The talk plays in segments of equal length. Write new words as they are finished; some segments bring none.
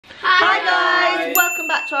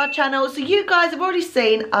to our channel. So you guys have already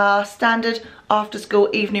seen our standard after school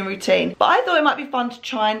evening routine, but I thought it might be fun to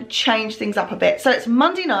try and change things up a bit. So it's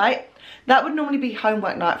Monday night. That would normally be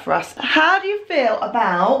homework night for us. How do you feel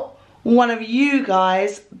about one of you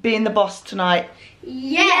guys being the boss tonight?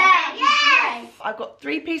 Yeah. Yes. I've got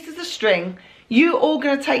 3 pieces of string. You all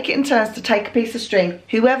gonna take it in turns to take a piece of string.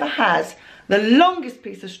 Whoever has the longest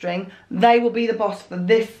piece of string, they will be the boss for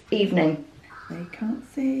this evening. They can't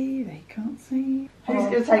see, they can't see. Who's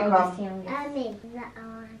gonna take one? Me. That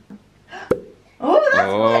one. Oh, that's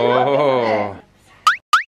quite long, isn't it?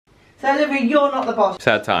 So Olivia, you're not the boss.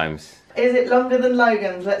 Sad times. Is it longer than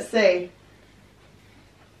Logan's? Let's see.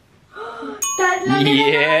 That's longer than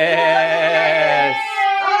Yes!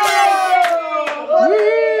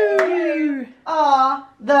 You are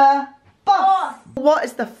the boss. What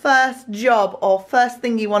is the first job or first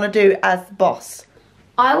thing you want to do as boss?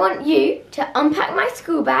 I want you to unpack my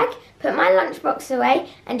school bag, put my lunchbox away,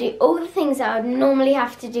 and do all the things that I would normally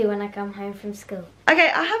have to do when I come home from school.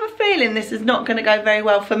 Okay, I have a feeling this is not going to go very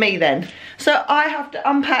well for me then. So I have to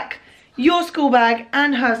unpack your school bag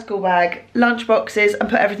and her school bag, lunchboxes, and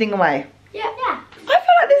put everything away. Yeah. I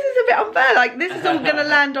feel like this is a bit unfair, like this is all going to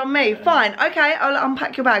land on me. Fine, okay, I'll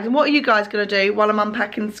unpack your bags. And what are you guys going to do while I'm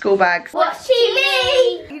unpacking the school bags? Watch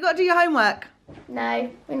TV! You got to do your homework.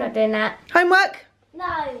 No, we're not doing that. Homework?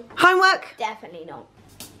 No. Homework? Definitely not.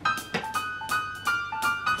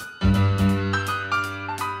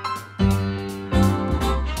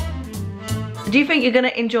 Do you think you're going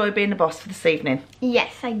to enjoy being the boss for this evening?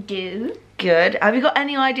 Yes, I do. Good. Have you got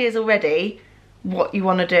any ideas already what you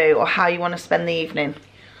want to do or how you want to spend the evening?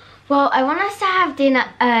 Well, I want us to have dinner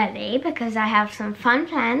early because I have some fun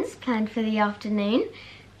plans planned for the afternoon.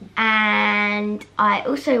 And I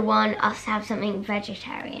also want us to have something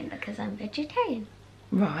vegetarian because I'm vegetarian.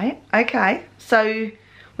 Right, okay. So we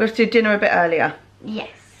have to do dinner a bit earlier. Yes.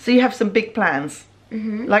 So you have some big plans.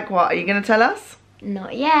 Mhm. Like what? Are you going to tell us?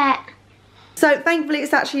 Not yet. So thankfully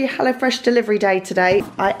it's actually HelloFresh delivery day today.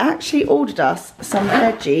 I actually ordered us some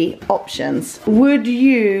veggie options. Would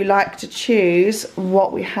you like to choose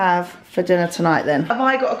what we have for dinner tonight then? Have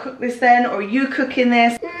I got to cook this then, or are you cooking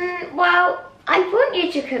this? Well, I want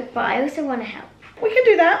you to cook, but I also want to help. We can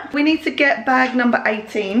do that. We need to get bag number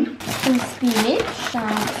 18. Some spinach,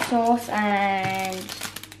 some sauce, and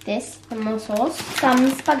this, some more sauce.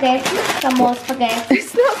 Some spaghetti, some more spaghetti.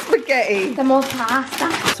 It's not spaghetti. Some more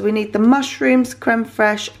pasta. So we need the mushrooms, creme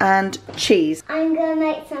fraiche, and cheese. I'm gonna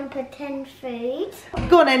make some pretend food.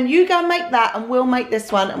 Go on then, you go and make that and we'll make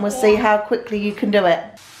this one and we'll see how quickly you can do it.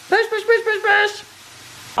 Push, push, push, push, push.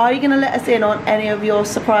 Are you going to let us in on any of your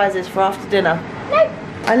surprises for after dinner? No.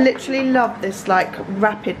 I literally love this like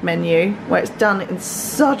rapid menu where it's done in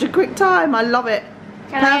such a quick time. I love it.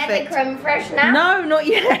 Can I Perfect. add the creme fraiche now? No, not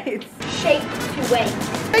yet. Shake to wait.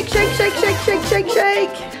 Shake, shake, shake, shake, shake, shake,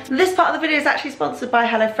 shake. This part of the video is actually sponsored by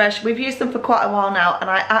HelloFresh. We've used them for quite a while now and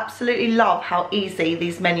I absolutely love how easy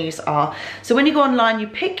these menus are. So when you go online, you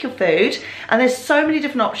pick your food and there's so many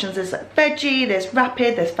different options. There's veggie, there's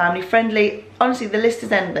rapid, there's family friendly. Honestly, the list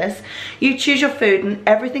is endless. You choose your food and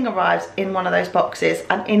everything arrives in one of those boxes,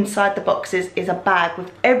 and inside the boxes is a bag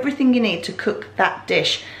with everything you need to cook that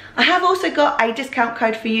dish. I have also got a discount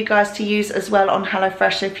code for you guys to use as well on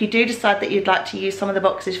HelloFresh, so if you do decide that you'd like to use some of the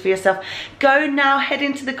boxes for yourself, go now, head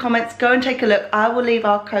into the comments, go and take a look. I will leave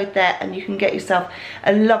our code there and you can get yourself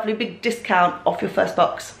a lovely big discount off your first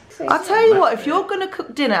box. I'll tell you what, if you're going to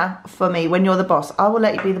cook dinner for me when you're the boss, I will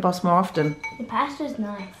let you be the boss more often. The pasta's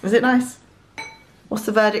nice. Is it nice? What's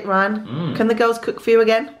the verdict, Ryan? Can the girls cook for you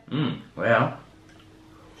again? Well.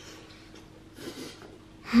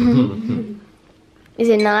 Is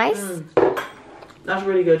it nice? That's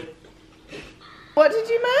really good. What did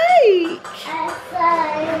you make? So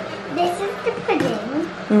this is the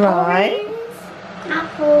pudding. Right. Orange,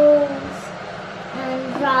 apples,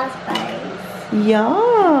 and raspberries.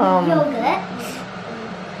 Yum. Yogurt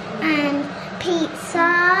and pizza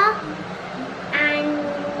and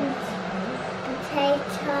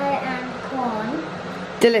potato and corn.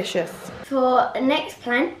 Delicious. For the next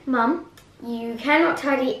plan, Mum, you cannot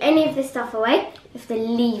tidy any of this stuff away. You have to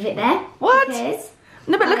leave it there. What? Because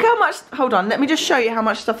No, but look how much, hold on, let me just show you how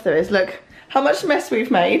much stuff there is. Look, how much mess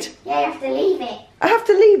we've made. Yeah, you have to leave it. I have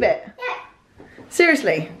to leave it. Yeah.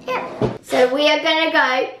 Seriously. Yeah. so we are gonna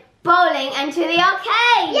go bowling and to the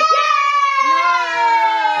arcade.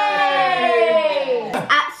 Yay!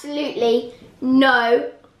 Absolutely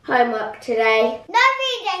no homework today. No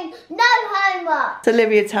reading, no homework. So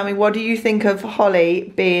Olivia, tell me, what do you think of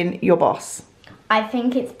Holly being your boss? I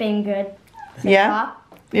think it's been good. Yeah?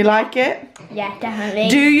 You like it? Yeah, definitely.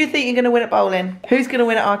 Do you think you're going to win at bowling? Who's going to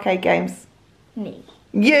win at arcade games? Me.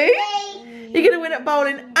 You? You're going to win at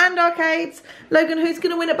bowling and arcades. Logan, who's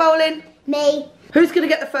going to win at bowling? Me. Who's going to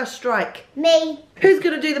get the first strike? Me. Who's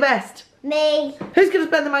going to do the best? Me. Who's going to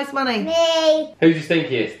spend the most money? Me. Who's your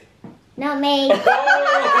stinkiest? Not me.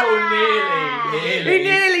 Oh, nearly. We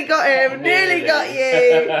nearly got him. Nearly got you.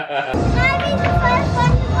 Maybe the first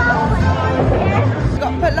one to bowl.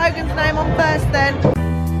 Got to put Logan's name on first then. Try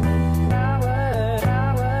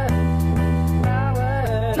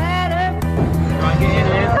and get in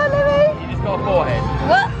here. Hi, Louie. You just got a forehead.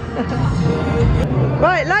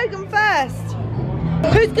 Right, Logan first.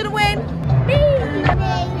 Who's going to win? Me.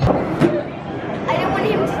 I don't want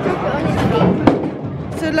him to drop it on his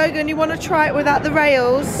feet. So Logan, you want to try it without the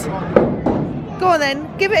rails? Go on then,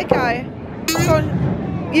 give it a go. Go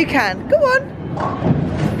on. You can. Go on.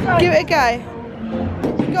 Give it a go.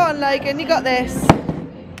 Go on, Logan, you got this.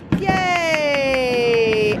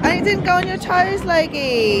 Yay! And it didn't go on your toes,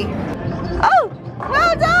 Logie. Oh,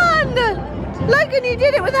 well done! Logan, you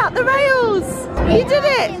did it without the rails. You did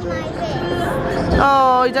it.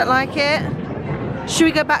 Oh, you don't like it? Should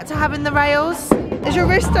we go back to having the rails? Is your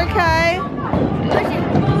wrist okay?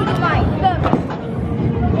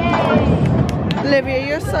 Olivia,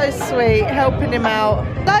 you're so sweet, helping him out.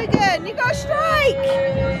 Logan, you got a strike!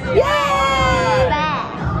 Yay!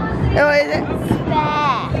 Oh, is it?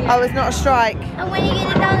 Oh, it's not a strike. And when you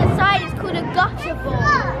get it down the side, it's called a gotcha ball.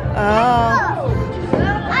 Oh.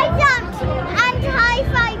 I jumped and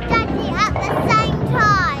high-fived Daddy at the same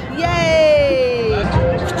time. Yay!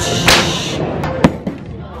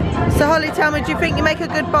 So Holly, tell me, do you think you make a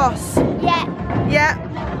good boss? Yeah. Yeah.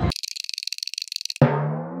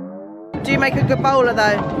 Do you make a good bowler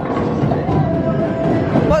though?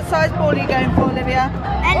 What size ball are you going for, Olivia?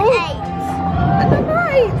 An Ooh. 8. A number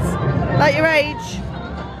 8. Like your age.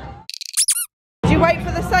 Do you wait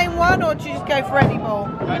for the same one or do you just go for any ball?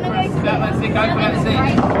 Go for that seat.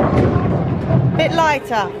 Bit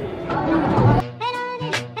lighter.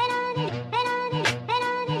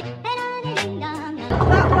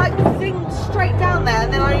 That like zinged straight down there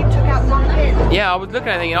and then I only took out one pin. Yeah, I was looking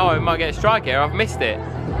at it thinking, oh, we might get a strike here. I've missed it.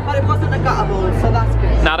 But it wasn't a gutter ball, so that's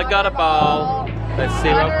good. Not a gutter ball. Let's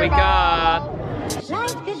see what we got.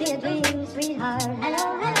 Life could be a dream, sweetheart.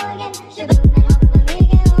 Hello, hello again.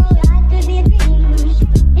 Life could be a dream.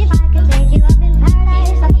 If I could take you up in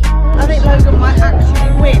paradise, I think Logan might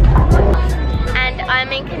actually win. And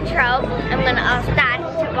I'm in control. I'm going to ask Dad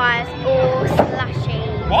to buy us all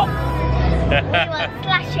slushies. What? We want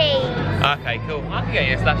slushies. Okay, cool. I can get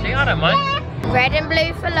you a slushie. I don't mind. Red and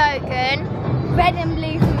blue for Logan. Red and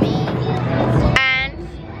blue for me. And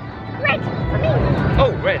red for me.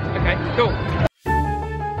 Oh, red. Okay, cool.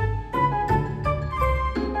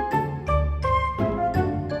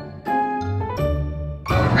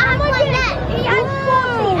 I'm winning. He has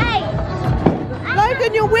 48.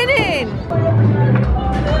 Logan, you're winning.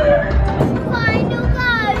 Final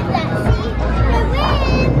go. Let's see who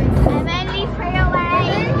wins. I'm only 3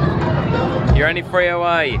 away. You're only 3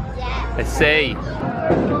 away. Yeah. Let's see.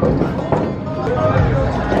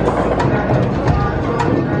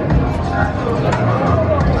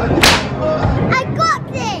 I got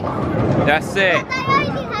this. That's it. I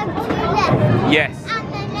only have 2 left. Yes. And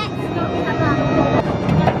the next one come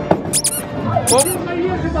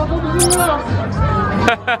up.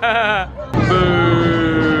 Oh. Boo.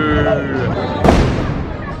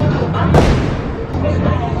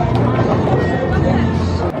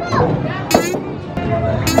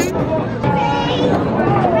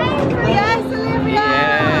 Yes, Olivia.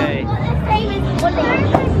 Yay.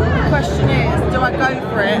 The question is, do I go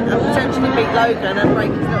for it and potentially beat Logan and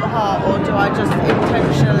break his little heart, or do I just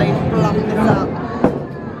intentionally bluff this up?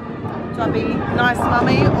 Do I be nice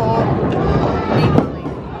mummy or mean mummy?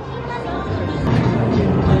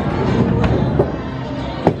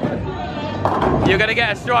 You're gonna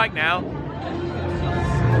get a strike now.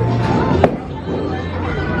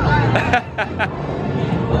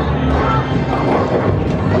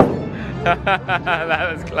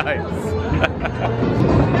 That was close.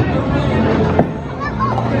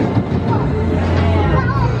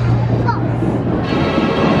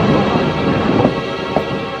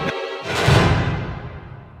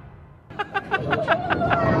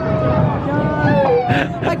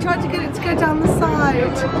 I tried to get it to go down the side.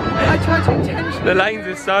 I tried to intentionally. The lanes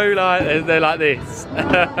are so like, they're like this.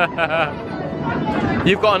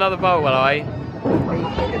 You've got another bowl, will I?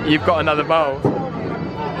 You've got another bowl.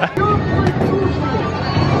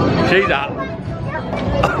 She's up.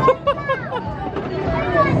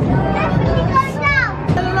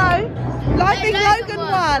 Hello. I think Logan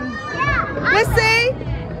won. Let's see.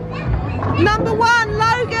 Number 1,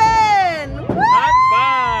 Logan. Woo! High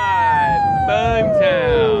five! Boomtown!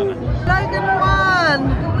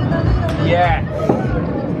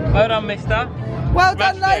 mister. Well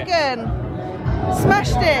done, Smashed it. Logan.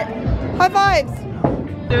 Smashed it. High fives.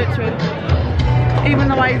 Do it to him. Even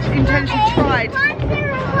though I intentionally tried.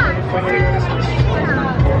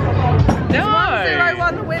 1-0-1 No!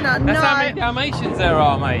 1-0-1 the winner. That's how many No. Dalmatians there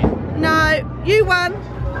are, mate. No. You won.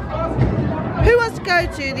 Who wants to go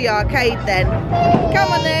to the arcade then?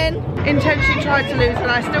 Come on then. Intentionally tried to lose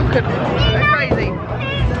and I still couldn't. They're crazy. Who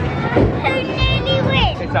nearly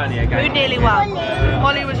win? It's only a Who game. nearly won?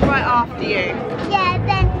 Molly was right after you. Yeah,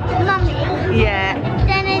 then Mummy, Yeah.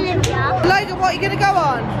 then Olivia. Logan, what are you going to go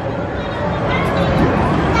on?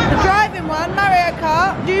 The driving one, Mario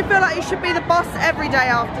Kart. Do you feel like you should be the boss every day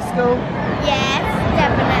after school? Yes,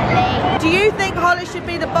 definitely. Do you think Holly should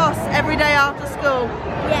be the boss every day after school?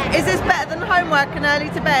 Yes. Is this better than homework and early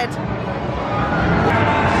to bed?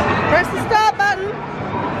 Press the start button.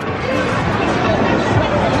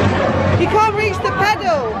 You can't reach the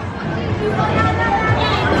pedal.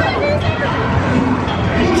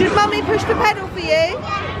 Should Mummy push the pedal for you?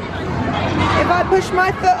 If I push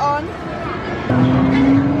my foot on.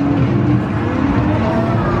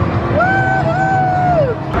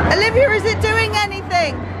 Woohoo! Olivia, is it doing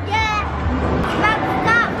anything? Yeah. Let's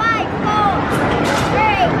start by 4,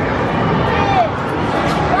 3, 2,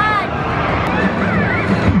 1.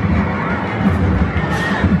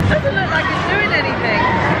 Doesn't look like it's doing anything.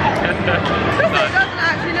 It doesn't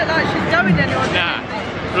actually look like she's going anywhere. Nah.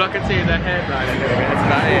 Well, I can see the hair down a little bit. That's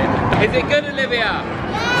about it. Is it good, Olivia?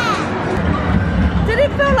 Did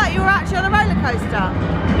it feel like you were actually on a roller coaster?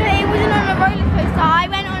 No, it wasn't on a roller coaster. I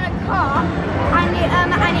went on a car and it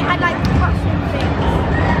had like Russian things.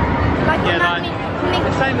 Like Yeah, on like, that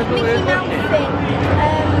the same as what we Mickey were Mouse watching. thing.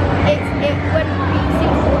 It wouldn't be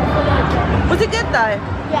suitable for Logan. Was it good though?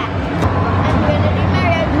 Yeah. And we're gonna do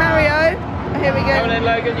Mario. Mario, here we Come on go. then,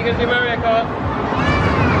 Logan. You can do Mario Kart.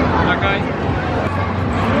 Okay.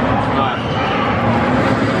 Right.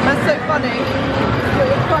 That's so funny. Put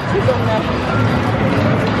your crutches on there.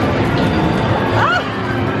 Ah!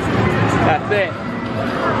 That's it.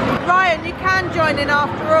 Ryan, you can join in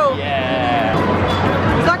after all. Yeah.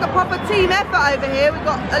 It's like a proper team effort over here. We've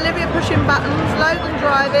got Olivia pushing buttons, Logan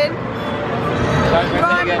driving, Don't press it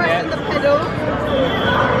Ryan again pressing yet. the pedal,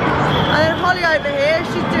 and then Holly over here,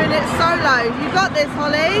 she's doing it solo. You got this,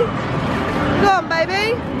 Holly. Go on,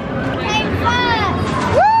 baby. Came first.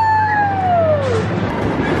 Woo!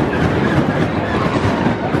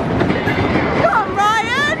 Go on,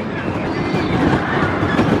 Ryan.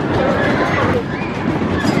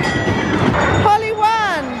 Holly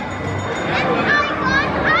won. And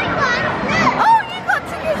I won. Oh, you got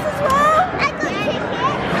tickets as well. I got tickets.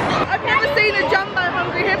 I've never seen a jumbo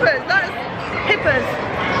hungry hippos. That's hippos.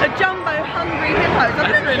 A jumbo hungry hippos. I've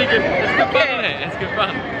That's never really seen good. a It's good fun, ticket. isn't it? It's good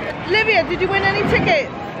fun. Olivia, did you win any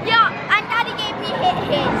tickets? Yeah, and Daddy gave me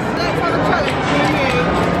his. Let's have a challenge, me and you.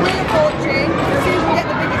 Wheel of Fortune, see who can get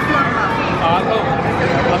the biggest number. Alright, cool.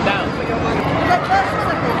 I'm down. You go first or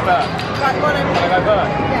second? First. Right, go on then. Can I go first?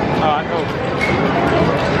 Yeah. Alright, cool.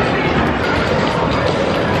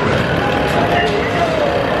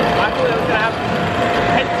 I thought it was going to have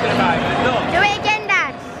heads about it, but it's not. Do it again,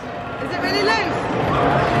 Dad. Is it really loose?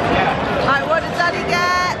 Yeah. Right, what did Daddy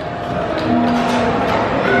get?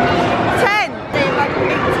 10. See if I can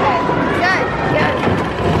beat 10. Go.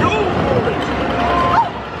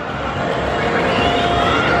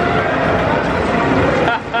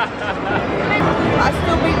 But I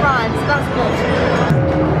still beat Ryan, so that's good.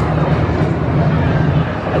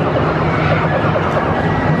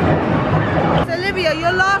 So Olivia,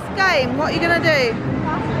 your last game, what are you going to do?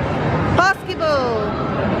 Basketball.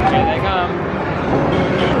 Here they come.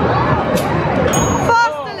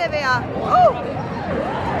 Fast, Olivia. Oh.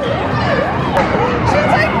 She's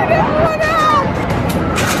taking everyone out.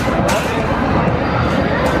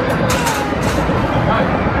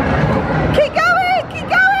 Keep going, keep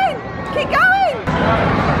going, keep going.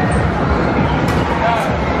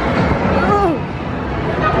 Oh.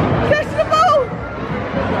 Catch the ball.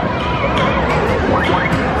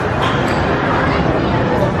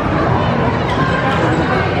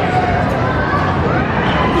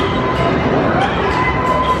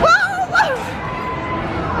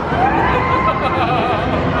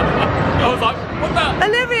 I was like, what the?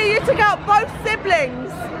 Olivia, you took out both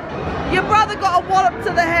siblings. Your brother got a wallop to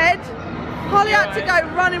the head. Holly had to go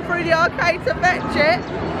running through the arcade to fetch it.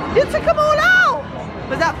 You took them all out.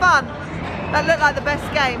 Was that fun? That looked like the best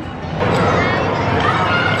game.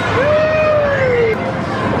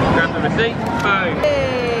 Grab the receipt. Boom.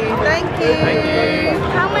 Hey, thank you. Thank you.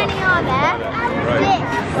 How many are there?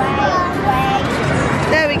 This way.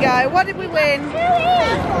 There we go. What did we win?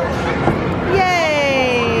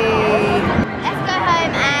 Yay. Let's go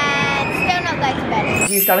home and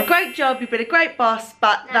You've done a great job, you've been a great boss,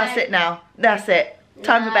 but that's it now. That's it.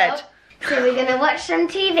 Time for bed. So we're going to watch some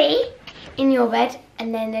TV in your bed,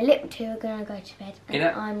 and then the little two are going to go to bed, and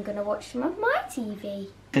I'm going to watch some of my TV.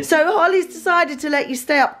 So Holly's decided to let you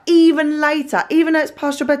stay up even later, even though it's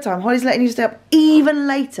past your bedtime. Holly's letting you stay up even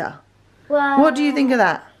later. Well, What do you think of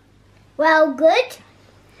that? well, good.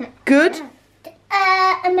 Good?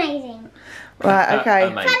 Amazing. Right, okay.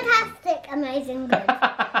 Amazing. Fantastic, amazing, good.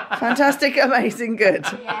 Fantastic, amazing, good.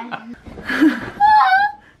 Yeah.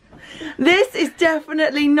 This is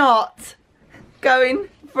definitely not going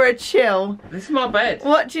for a chill. This is my bed.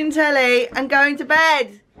 Watching telly and going to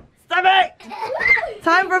bed. Stop it!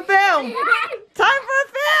 Time for a film! Time for a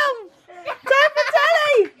film! Time for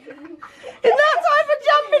telly! It's not time for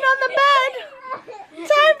jumping on the bed!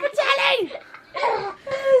 Time for telly!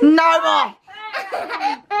 No more!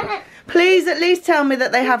 Please at least tell me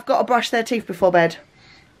that they have got to brush their teeth before bed.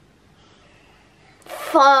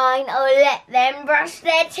 Fine, I'll let them brush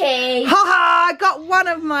their teeth. Ha ha! I got one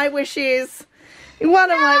of my wishes.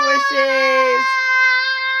 One of my wishes.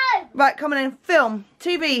 Right, come on in. Film.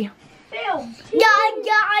 TV. Film.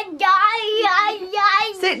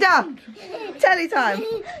 Sit down. Telly time.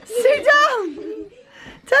 Sit down.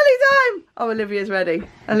 Telly time. Oh, Olivia's ready.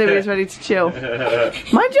 Olivia's ready to chill.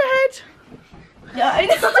 Mind your head. Don't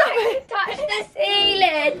touch the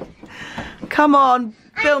ceiling. Come on.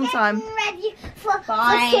 Film time. Ready for chill.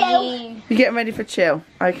 Fine. You're getting ready for chill.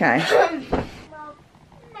 Okay.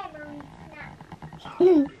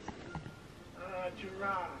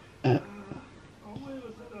 Giraffe. Oh, where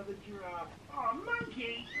was another giraffe? Oh,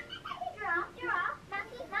 monkey.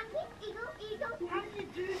 How do you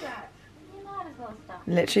do that?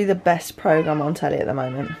 Literally the best programme on telly at the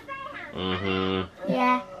moment.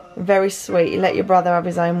 Yeah. Very sweet. You let your brother have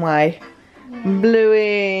his own way.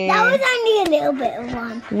 Bluey. That was only a little bit of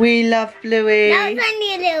one. We love Bluey. That was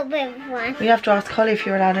only a little bit of one. You have to ask Holly if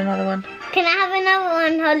you're allowed another one. Can I have another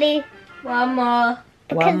one, Holly? One more.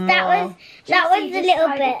 Because One that more. was a little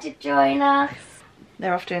bit. To join us.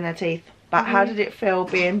 They're off doing their teeth. But how did it feel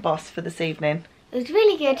being boss for this evening? It was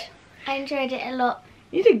really good. I enjoyed it a lot.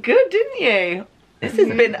 You did good, didn't you? This has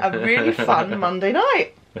been a really fun Monday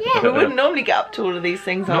night. Yeah. We wouldn't normally get up to all of these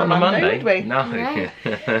things Not on on a a Monday, Monday. would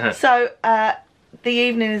we? No. So, the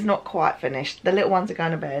evening is not quite finished. The little ones are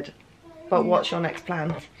going to bed. But what's your next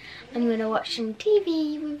plan? I'm going to watch some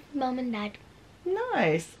TV with Mum and Dad.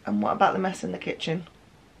 Nice. And what about the mess in the kitchen?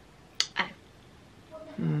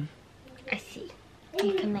 I see.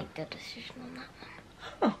 You can make the decision on that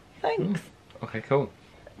one. Oh, thanks. Okay, cool.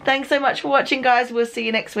 Thanks so much for watching, guys. We'll see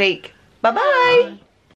you next week. Bye-bye.